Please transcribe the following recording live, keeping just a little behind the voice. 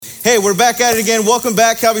Hey, we're back at it again. Welcome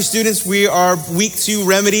back, Calvary students. We are week 2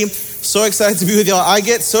 Remedy. So excited to be with y'all. I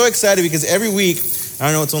get so excited because every week,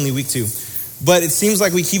 I know it's only week 2, but it seems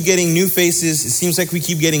like we keep getting new faces. It seems like we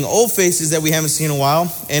keep getting old faces that we haven't seen in a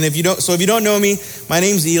while. And if you don't know me, my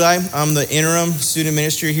name's Eli. I'm the interim student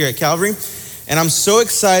minister here at Calvary. And I'm so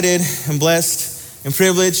excited and blessed and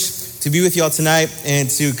privileged to be with y'all tonight and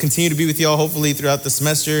to continue to be with y'all hopefully throughout the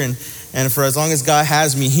semester and for as long as God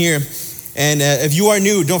has me here. And if you are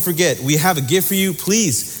new, don't forget, we have a gift for you.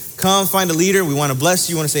 Please come find a leader. We want to bless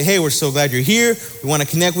you. We want to say, hey, we're so glad you're here. We want to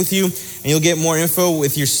connect with you. And you'll get more info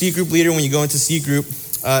with your C group leader when you go into C group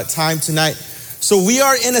time tonight. So we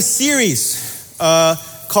are in a series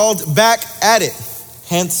called Back at It.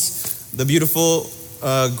 Hence the beautiful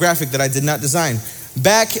graphic that I did not design.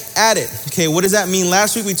 Back at it. Okay, what does that mean?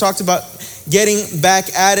 Last week we talked about getting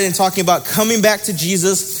back at it and talking about coming back to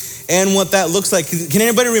Jesus and what that looks like. Can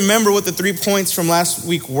anybody remember what the 3 points from last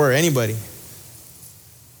week were? Anybody?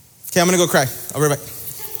 Okay, I'm gonna go cry. I'll be right back.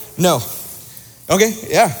 No. Okay,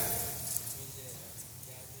 yeah.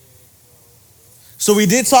 So we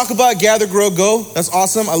did talk about gather, grow, go. That's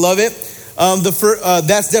awesome. I love it.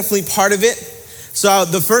 That's definitely part of it. So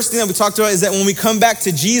the first thing that we talked about is that when we come back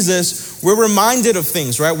to Jesus, we're reminded of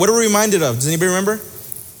things, right? What are we reminded of? Does anybody remember?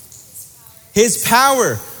 His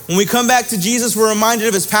power. When we come back to Jesus, we're reminded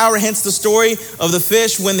of his power, hence the story of the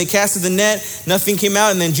fish. When they casted the net, nothing came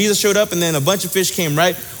out, and then Jesus showed up, and then a bunch of fish came,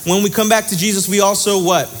 right? When we come back to Jesus, we also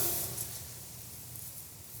what?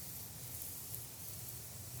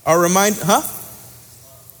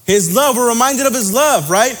 His love. We're reminded of his love,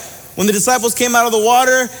 right? When the disciples came out of the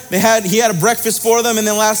water, he had a breakfast for them, and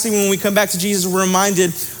then lastly, when we come back to Jesus, we're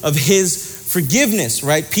reminded of his forgiveness,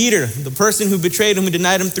 right? Peter, the person who betrayed him, who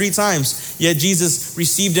denied him 3 times, yet Jesus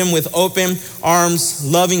received him with open arms,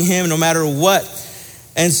 loving him no matter what.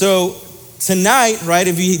 And so tonight, right,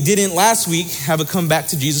 if you didn't last week have a come back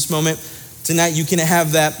to Jesus moment, tonight you can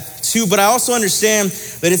have that too. But I also understand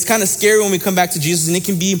that it's kind of scary when we come back to Jesus, and it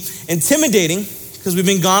can be intimidating because we've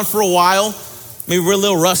been gone for a while. Maybe we're a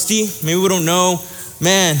little rusty. Maybe we don't know,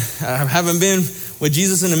 man, I haven't been with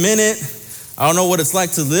Jesus in a minute. I don't know what it's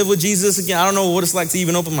like to live with Jesus again. I don't know what it's like to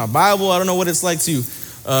even open my Bible. I don't know what it's like to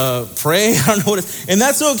pray. I don't know and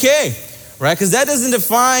that's okay, right? Because that doesn't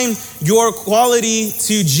define your quality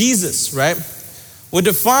to Jesus, right? What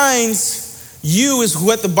defines you is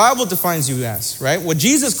what the Bible defines you as, right? What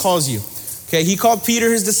Jesus calls you. Okay, he called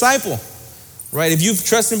Peter his disciple, right? If you've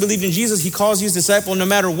trusted and believed in Jesus, he calls you his disciple no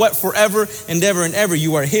matter what, forever and ever and ever.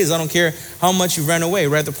 You are his. I don't care how much you ran away,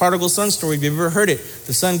 right? The prodigal son story, if you've ever heard it,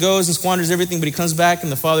 the son goes and squanders everything, but he comes back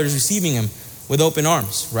and the father is receiving him with open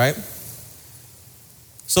arms, right?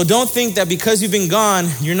 So don't think that because you've been gone,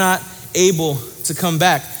 you're not able to come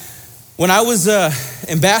back. When I was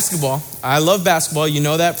in basketball, I love basketball, you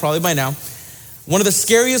know that probably by now. One of the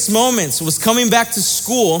scariest moments was coming back to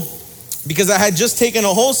school because I had just taken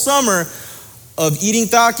a whole summer of eating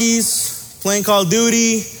Takis, playing Call of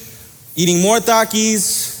Duty, eating more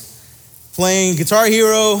Takis, playing Guitar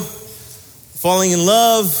Hero, falling in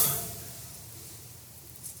love,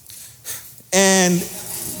 and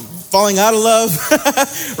falling out of love,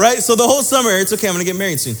 right? So the whole summer, it's okay, I'm gonna get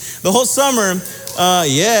married soon. The whole summer,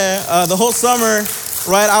 the whole summer,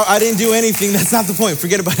 right, I didn't do anything. That's not the point.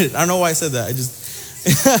 Forget about it. I don't know why I said that. I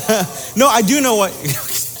just, no, I do know why.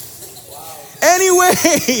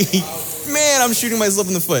 Anyway. Man, I'm shooting myself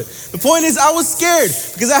in the foot. The point is, I was scared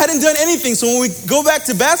because I hadn't done anything. So when we go back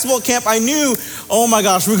to basketball camp, I knew, oh my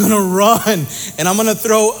gosh, we're going to run and I'm going to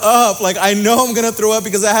throw up. Like, I know I'm going to throw up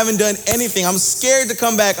because I haven't done anything. I'm scared to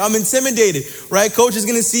come back. I'm intimidated, right? Coach is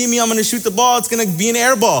going to see me. I'm going to shoot the ball. It's going to be an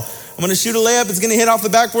air ball. I'm going to shoot a layup. It's going to hit off the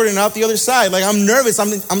backboard and out the other side. Like, I'm nervous.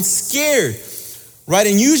 I'm scared, right?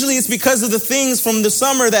 And usually it's because of the things from the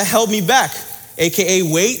summer that held me back, AKA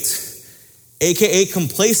weight, AKA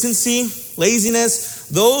complacency, laziness.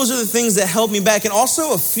 Those are the things that held me back. And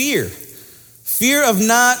also a fear of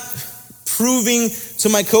not proving to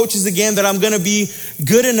my coaches again that I'm going to be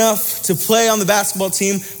good enough to play on the basketball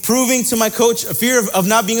team, proving to my coach, a fear of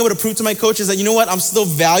not being able to prove to my coaches that, you know what, I'm still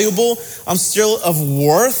valuable, I'm still of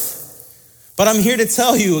worth. But I'm here to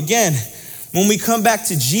tell you again, when we come back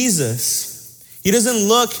to Jesus, he doesn't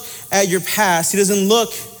look at your past. He doesn't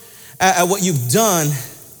look at what you've done.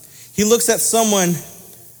 He looks at someone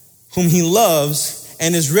whom he loves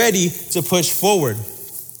and is ready to push forward.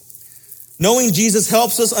 Knowing Jesus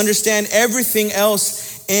helps us understand everything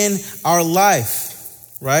else in our life,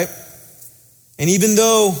 right? And even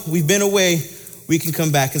though we've been away, we can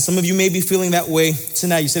come back. And some of you may be feeling that way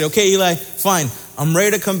tonight. You said, okay, Eli, fine. I'm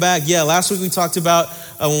ready to come back. Yeah, last week we talked about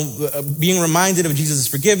being reminded of Jesus'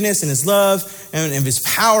 forgiveness and his love and of his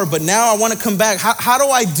power. But now I want to come back. How do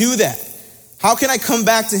I do that? How can I come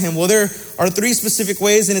back to him? Well, there are 3 specific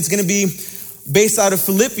ways, and it's going to be based out of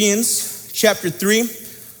Philippians chapter 3.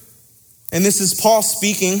 And this is Paul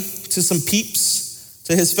speaking to some peeps,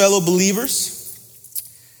 to his fellow believers.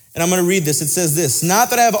 And I'm going to read this. It says this: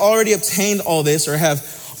 "Not that I have already obtained all this or have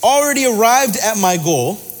already arrived at my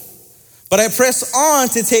goal, but I press on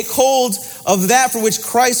to take hold of that for which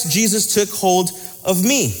Christ Jesus took hold of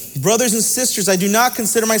me. Brothers and sisters, I do not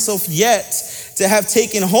consider myself yet to have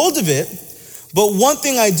taken hold of it, but one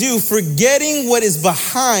thing I do, forgetting what is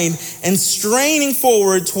behind and straining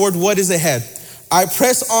forward toward what is ahead. I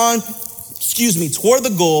press on, toward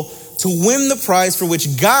the goal to win the prize for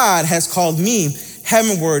which God has called me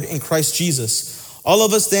heavenward in Christ Jesus. All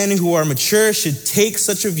of us then who are mature should take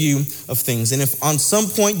such a view of things. And if on some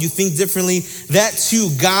point you think differently, that too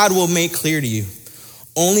God will make clear to you.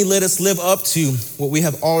 Only let us live up to what we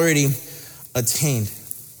have already attained."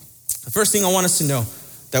 The first thing I want us to know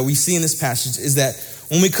that we see in this passage is that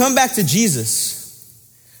when we come back to Jesus,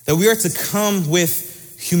 that we are to come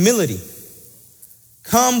with humility.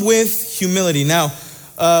 Come with humility. Now,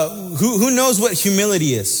 who knows what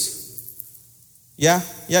humility is? Yeah,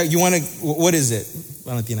 you want to, what is it,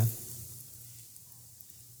 Valentina?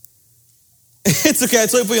 It's okay, I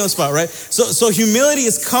totally put you on the spot, right? So humility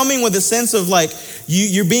is coming with a sense of like,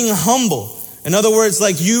 you're being humble. In other words,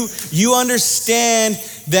 like you understand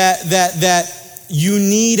that you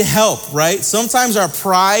need help, right? Sometimes our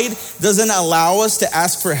pride doesn't allow us to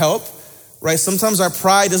ask for help, right? Sometimes our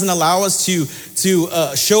pride doesn't allow us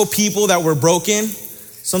to show people that we're broken.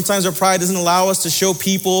 Sometimes our pride doesn't allow us to show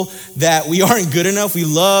people that we aren't good enough. We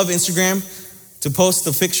love Instagram to post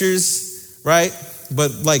the pictures, right?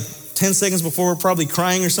 But like 10 seconds before we're probably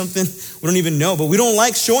crying or something. We don't even know, but we don't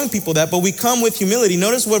like showing people that, but we come with humility.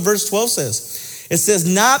 Notice what verse 12 says. It says,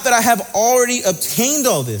 "Not that I have already obtained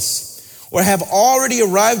all this or have already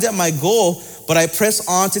arrived at my goal, but I press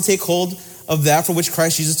on to take hold of that for which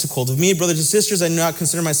Christ Jesus took hold of me. Brothers and sisters, I do not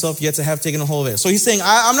consider myself yet to have taken a hold of it." So he's saying,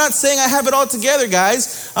 I'm not saying I have it all together,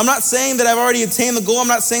 guys. I'm not saying that I've already attained the goal. I'm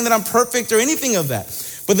not saying that I'm perfect or anything of that.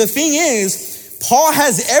 But the thing is, Paul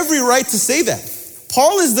has every right to say that.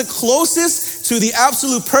 Paul is the closest to the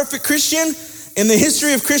absolute perfect Christian in the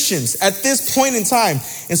history of Christians at this point in time.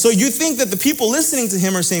 And so you think that the people listening to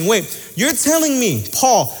him are saying, wait, you're telling me,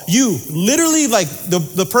 Paul, you literally like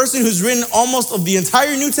the person who's written almost of the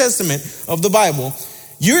entire New Testament of the Bible,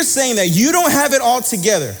 you're saying that you don't have it all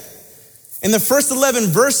together. In the first 11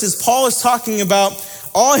 verses, Paul is talking about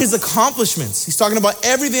all his accomplishments. He's talking about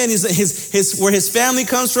everything, his where his family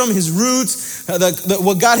comes from, his roots,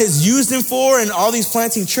 what God has used him for, and all these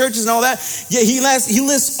planting churches and all that. Yet he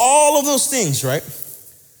lists all of those things, right?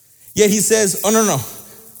 Yet he says, oh, no,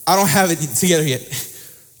 I don't have it together yet.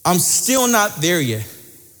 I'm still not there yet.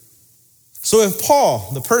 So if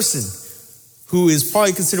Paul, the person who is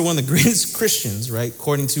probably considered one of the greatest Christians, right,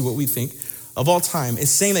 according to what we think, of all time,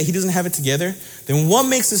 is saying that he doesn't have it together, then what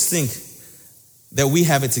makes us think that we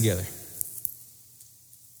have it together?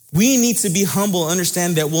 We need to be humble and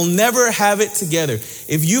understand that we'll never have it together.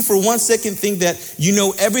 If you for 1 second think that you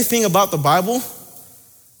know everything about the Bible,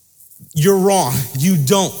 you're wrong. You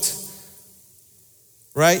don't.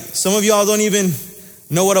 Right? Some of y'all don't even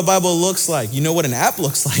know what a Bible looks like. You know what an app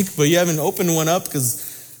looks like, but you haven't opened one up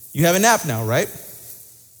because you have an app now, right?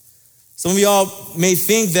 Some of y'all may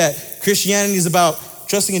think that Christianity is about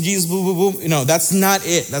trusting in Jesus, boo, boo, boo. No, that's not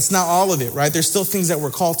it. That's not all of it, right? There's still things that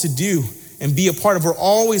we're called to do and be a part of. We're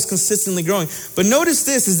always consistently growing. But notice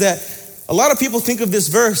this is that a lot of people think of this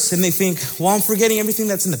verse and they think, well, I'm forgetting everything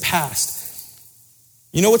that's in the past.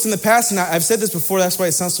 You know what's in the past? And I've said this before, that's why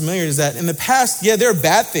it sounds familiar, is that in the past, yeah, there are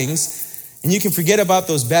bad things and you can forget about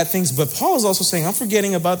those bad things. But Paul is also saying, I'm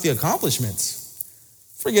forgetting about the accomplishments,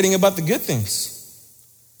 forgetting about the good things.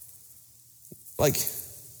 Like,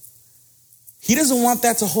 he doesn't want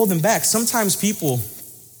that to hold him back. Sometimes people,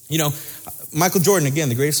 Michael Jordan, again,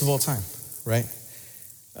 the greatest of all time, right?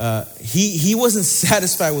 He wasn't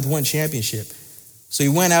satisfied with one championship. So he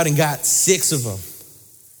went out and got 6 of them,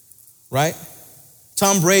 right?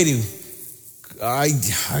 Tom Brady, I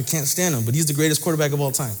can't stand him, but he's the greatest quarterback of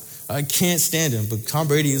all time. I can't stand him, but Tom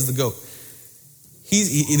Brady is the GOAT.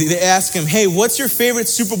 They ask him, hey, what's your favorite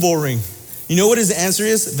Super Bowl ring? You know what his answer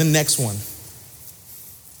is? The next one.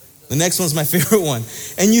 The next one's my favorite one.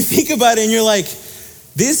 And you think about it and you're like,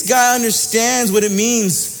 this guy understands what it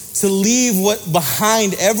means to leave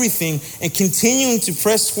behind everything and continuing to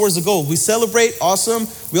press towards the goal. We celebrate, awesome.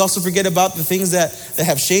 We also forget about the things that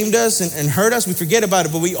have shamed us and hurt us. We forget about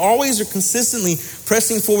it, but we always are consistently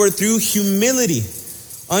pressing forward through humility.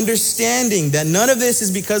 understanding that none of this is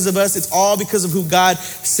because of us. It's all because of who God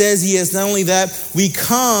says he is. Not only that, we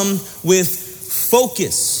come with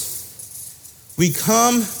focus. We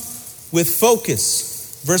come with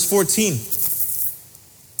focus. Verse 14.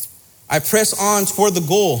 I press on toward the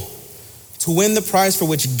goal to win the prize for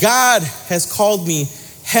which God has called me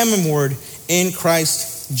heavenward in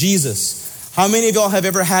Christ Jesus. How many of y'all have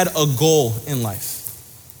ever had a goal in life,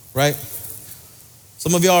 right?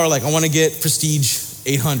 Some of y'all are like, I want to get Prestige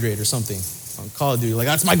 800 or something on Call of Duty. Like,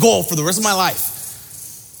 that's my goal for the rest of my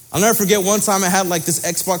life. I'll never forget one time I had like this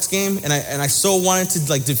Xbox game and I so wanted to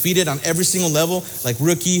like defeat it on every single level, like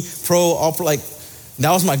rookie, pro, all pro, like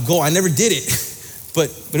that was my goal. I never did it. But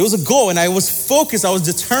it was a goal and I was focused. I was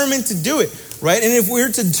determined to do it, right? And if we're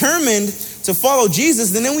determined to follow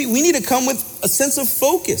Jesus, then we need to come with a sense of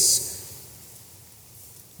focus.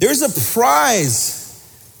 There's a prize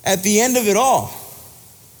at the end of it all.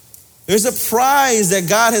 There's a prize that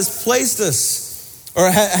God has placed us or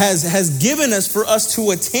has given us for us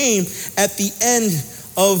to attain at the end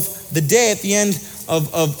of the day, at the end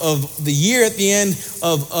of the year, at the end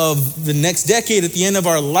of the next decade, at the end of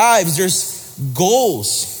our lives. There's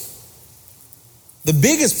goals. The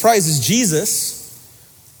biggest prize is Jesus,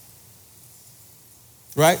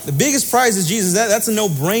 right? The biggest prize is Jesus. That's a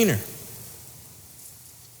no-brainer.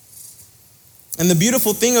 And the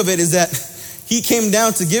beautiful thing of it is that he came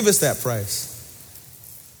down to give us that prize,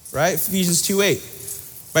 right? Ephesians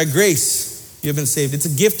 2:8. By grace, you have been saved. It's a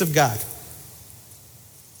gift of God.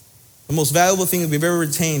 The most valuable thing that we've ever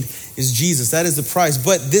retained is Jesus. That is the prize.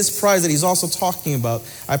 But this prize that he's also talking about,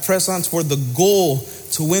 I press on toward the goal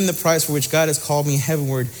to win the prize for which God has called me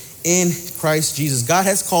heavenward in Christ Jesus. God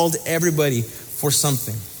has called everybody for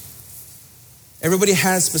something. Everybody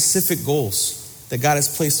has specific goals that God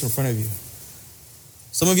has placed in front of you.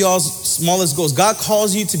 Some of y'all's smallest goals. God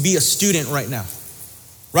calls you to be a student right now.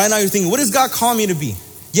 Right now you're thinking, what does God call me to be?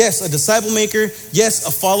 Yes, a disciple maker. Yes,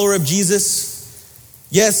 a follower of Jesus.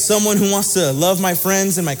 Yes, someone who wants to love my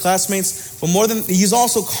friends and my classmates, but more than, he's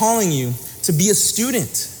also calling you to be a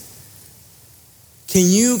student. Can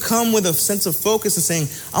you come with a sense of focus and saying,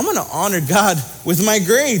 I'm going to honor God with my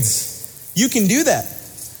grades? You can do that.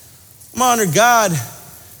 I'm going to honor God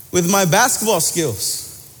with my basketball skills,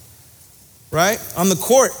 right? On the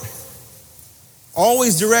court,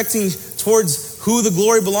 always directing towards who the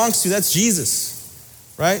glory belongs to. That's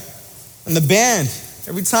Jesus, right? And the band,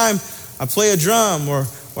 every time I play a drum or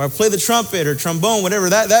I play the trumpet or trombone, whatever,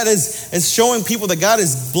 that is showing people that God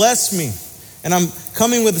has blessed me. And I'm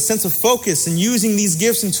coming with a sense of focus and using these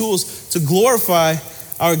gifts and tools to glorify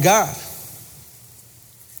our God.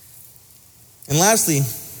 And lastly,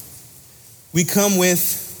 we come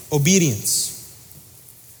with obedience.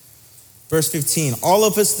 Verse 15, all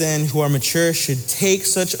of us then who are mature should take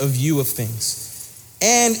such a view of things.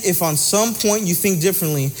 And if on some point you think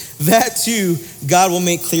differently, that too God will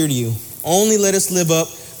make clear to you. Only let us live up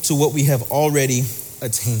to what we have already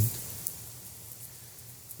attained.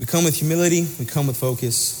 We come with humility, we come with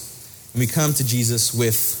focus, and we come to Jesus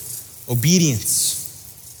with obedience.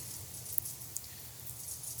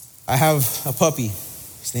 I have a puppy.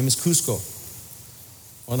 His name is Cusco.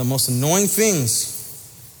 One of the most annoying things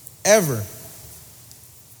ever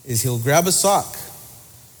is he'll grab a sock,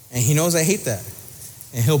 and he knows I hate that,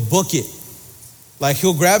 and he'll book it. Like,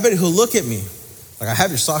 he'll grab it, he'll look at me. Like, I have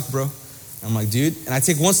your sock, bro. And I'm like, dude. And I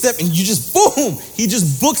take one step, and you just, boom, he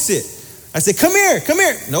just books it. I say, come here.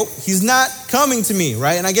 Nope, he's not coming to me,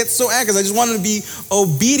 right? And I get so angry because I just want him to be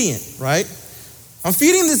obedient, right? I'm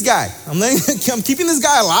feeding this guy. I'm keeping this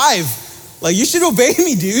guy alive. Like, you should obey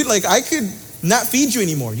me, dude. Like, I could not feed you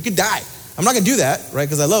anymore. You could die. I'm not going to do that, right?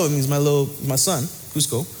 Because I love him. He's my son,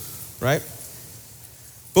 Cusco, right?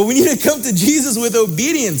 But we need to come to Jesus with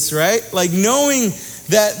obedience, right? Like, knowing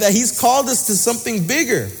that he's called us to something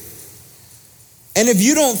bigger. And if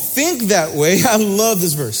you don't think that way, I love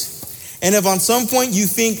this verse. And if on some point you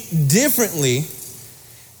think differently,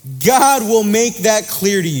 God will make that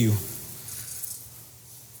clear to you.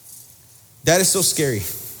 That is so scary.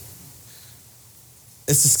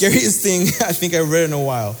 It's the scariest thing I think I've read in a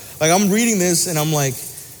while. Like, I'm reading this and I'm like,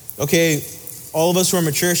 okay, all of us who are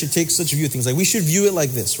mature should take such a view of things. Like, we should view it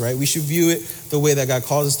like this, right? We should view it the way that God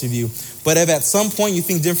calls us to view. But if at some point you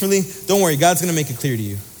think differently, don't worry, God's going to make it clear to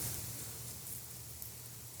you.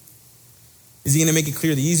 Is he going to make it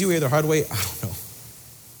clear the easy way or the hard way? I don't know.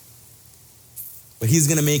 But he's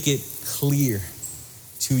going to make it clear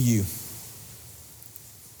to you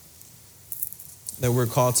that we're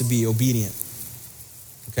called to be obedient.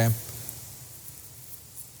 Okay?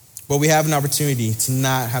 But we have an opportunity to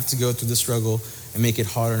not have to go through the struggle and make it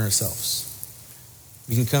hard on ourselves.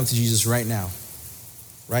 We can come to Jesus right now.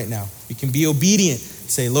 right now. You can be obedient.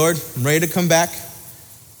 Say, Lord, I'm ready to come back.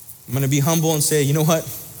 I'm going to be humble and say, you know what?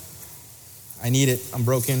 I need it. I'm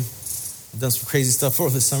broken. I've done some crazy stuff over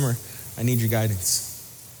the summer. I need your guidance.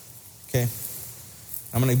 Okay?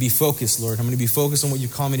 I'm going to be focused, Lord. I'm going to be focused on what you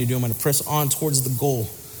call me to do. I'm going to press on towards the goal,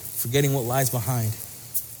 forgetting what lies behind.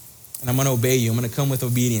 And I'm going to obey you. I'm going to come with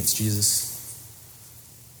obedience, Jesus.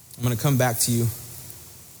 I'm going to come back to you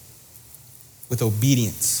with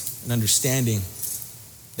obedience and understanding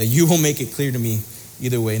that you will make it clear to me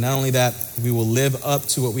either way. Not only that, we will live up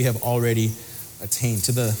to what we have already attained.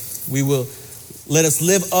 Let us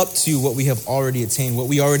live up to what we have already attained. What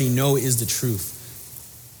we already know is the truth.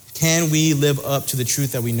 Can we live up to the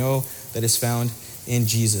truth that we know that is found in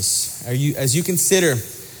Jesus? As you consider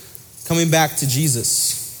coming back to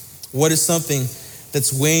Jesus, what is something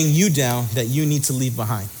that's weighing you down that you need to leave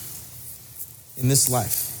behind in this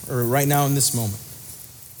life or right now in this moment?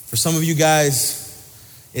 For some of you guys,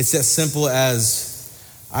 it's as simple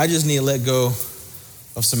as, I just need to let go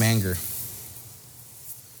of some anger.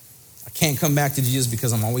 I can't come back to Jesus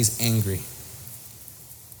because I'm always angry.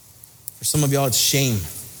 For some of y'all, it's shame.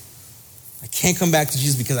 I can't come back to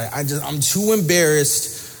Jesus because I'm too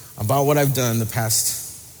embarrassed about what I've done the past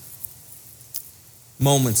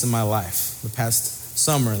moments in my life, the past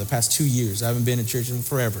summer, the past 2 years. I haven't been in church in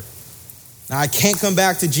forever. Now, I can't come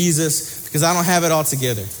back to Jesus because I don't have it all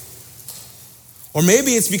together. Or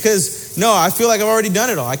maybe it's because, no, I feel like I've already done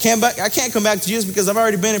it all. I can't come back to Jesus because I've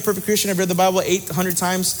already been a perfect Christian. I've read the Bible 800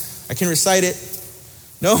 times. I can recite it.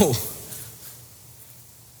 No.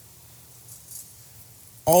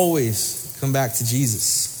 Always come back to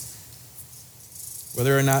Jesus.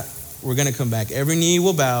 Whether or not we're going to come back. Every knee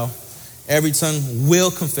will bow. Every tongue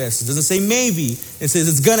will confess. It doesn't say maybe. It says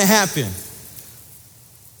it's going to happen.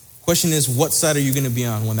 Question is, what side are you going to be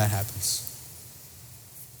on when that happens?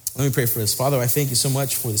 Let me pray for us. Father, I thank you so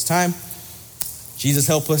much for this time. Jesus,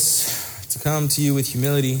 help us to come to you with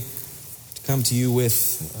humility, to come to you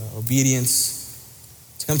with obedience,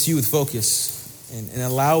 to come to you with focus, and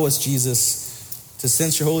allow us, Jesus, to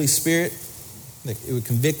sense your Holy Spirit, that it would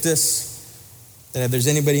convict us, that if there's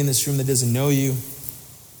anybody in this room that doesn't know you,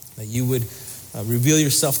 that you would reveal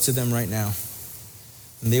yourself to them right now,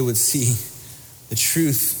 and they would see the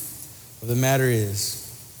truth of the matter is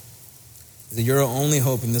that you're our only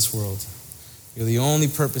hope in this world. You're the only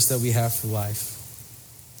purpose that we have for life.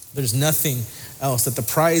 There's nothing else, that the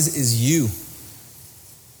prize is you.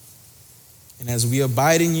 And as we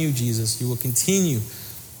abide in you, Jesus, you will continue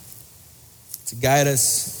to guide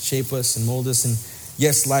us, shape us, and mold us. And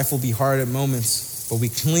yes, life will be hard at moments, but we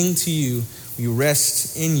cling to you, we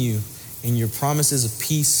rest in you, in your promises of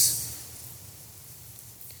peace,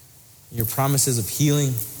 your promises of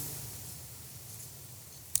healing.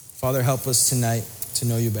 Father, help us tonight to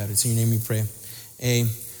know you better. It's in your name we pray.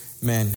 Amen.